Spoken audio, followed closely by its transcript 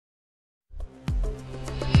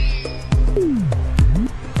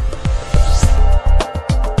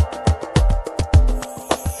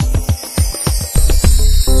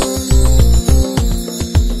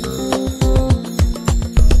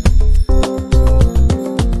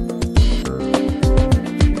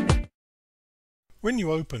When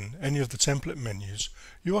you open any of the template menus,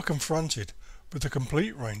 you are confronted with a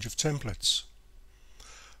complete range of templates.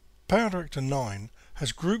 PowerDirector 9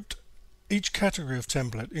 has grouped each category of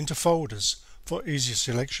template into folders for easier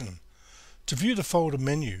selection. To view the folder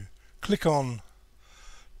menu, click on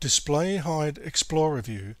Display Hide Explorer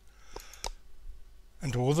View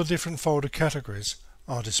and all the different folder categories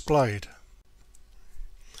are displayed.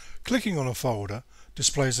 Clicking on a folder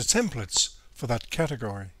displays the templates for that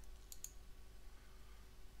category.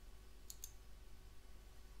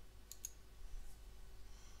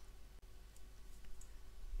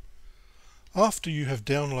 After you have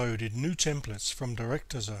downloaded new templates from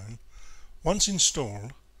Director Zone, once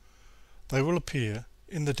installed, they will appear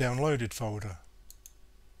in the downloaded folder.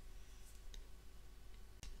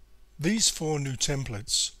 These 4 new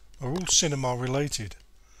templates are all cinema related,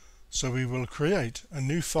 so we will create a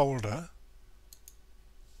new folder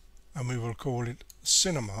and we will call it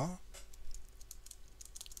Cinema.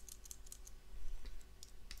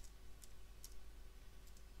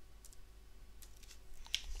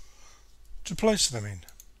 To place them in.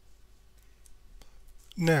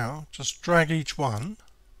 Now just drag each one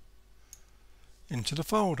into the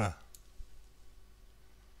folder.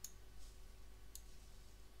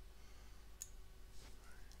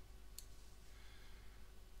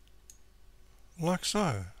 Like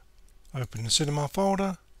so. Open the Cinema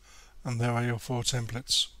folder and there are your 4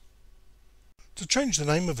 templates. To change the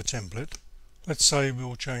name of a template, let's say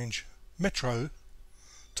we'll change Metro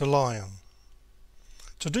to Lion.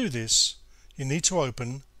 To do this, you need to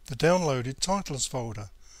open the downloaded titles folder,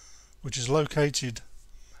 which is located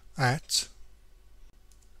at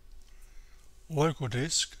local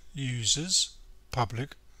disk users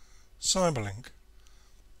public CyberLink.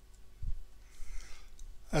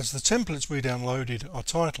 As the templates we downloaded are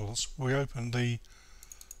titles, we open the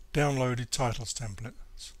downloaded titles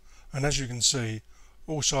templates, and as you can see,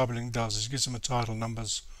 all CyberLink does is gives them the title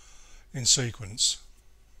numbers in sequence.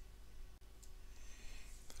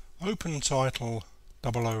 Open title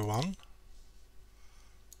 001,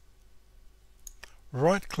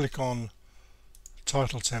 right click on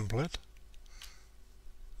title template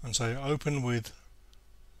and say open with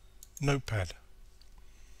Notepad.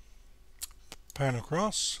 Pan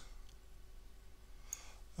across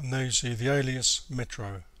and there you see the alias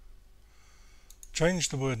Metro. Change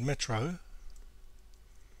the word Metro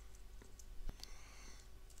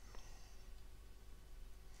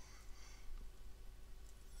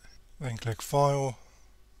then click File,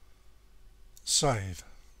 Save.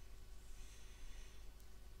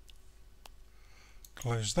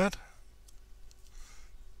 Close that.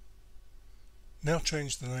 Now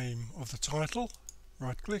change the name of the title,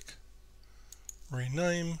 right click,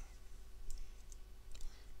 rename,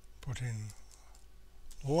 put in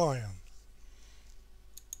Lion,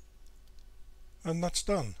 and that's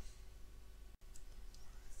done.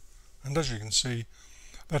 And as you can see,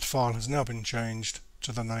 that file has now been changed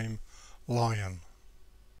to the name Lion.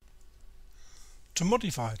 To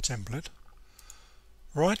modify a template,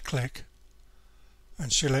 right click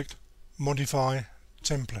and select Modify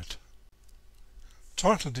Template.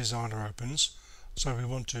 Title Designer opens, so we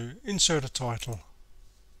want to insert a title.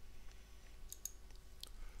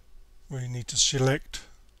 We need to select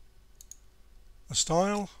a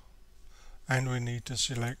style and we need to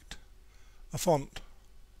select a font.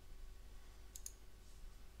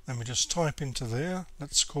 Then we just type into there,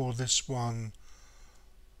 let's call this one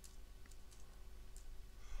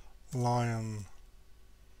Lion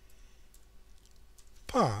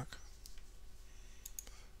Park.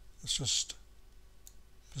 Let's just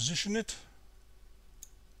position it,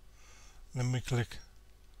 then we click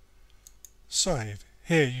Save.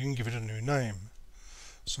 Here you can give it a new name,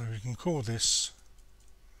 so we can call this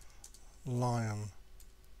Lion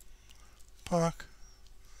Park.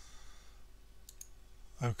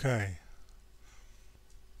 OK.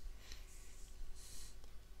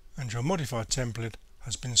 And your modified template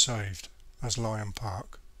has been saved as Lion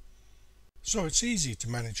Park. So it's easy to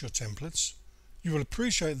manage your templates. You will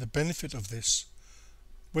appreciate the benefit of this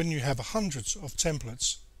when you have hundreds of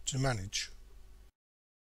templates to manage.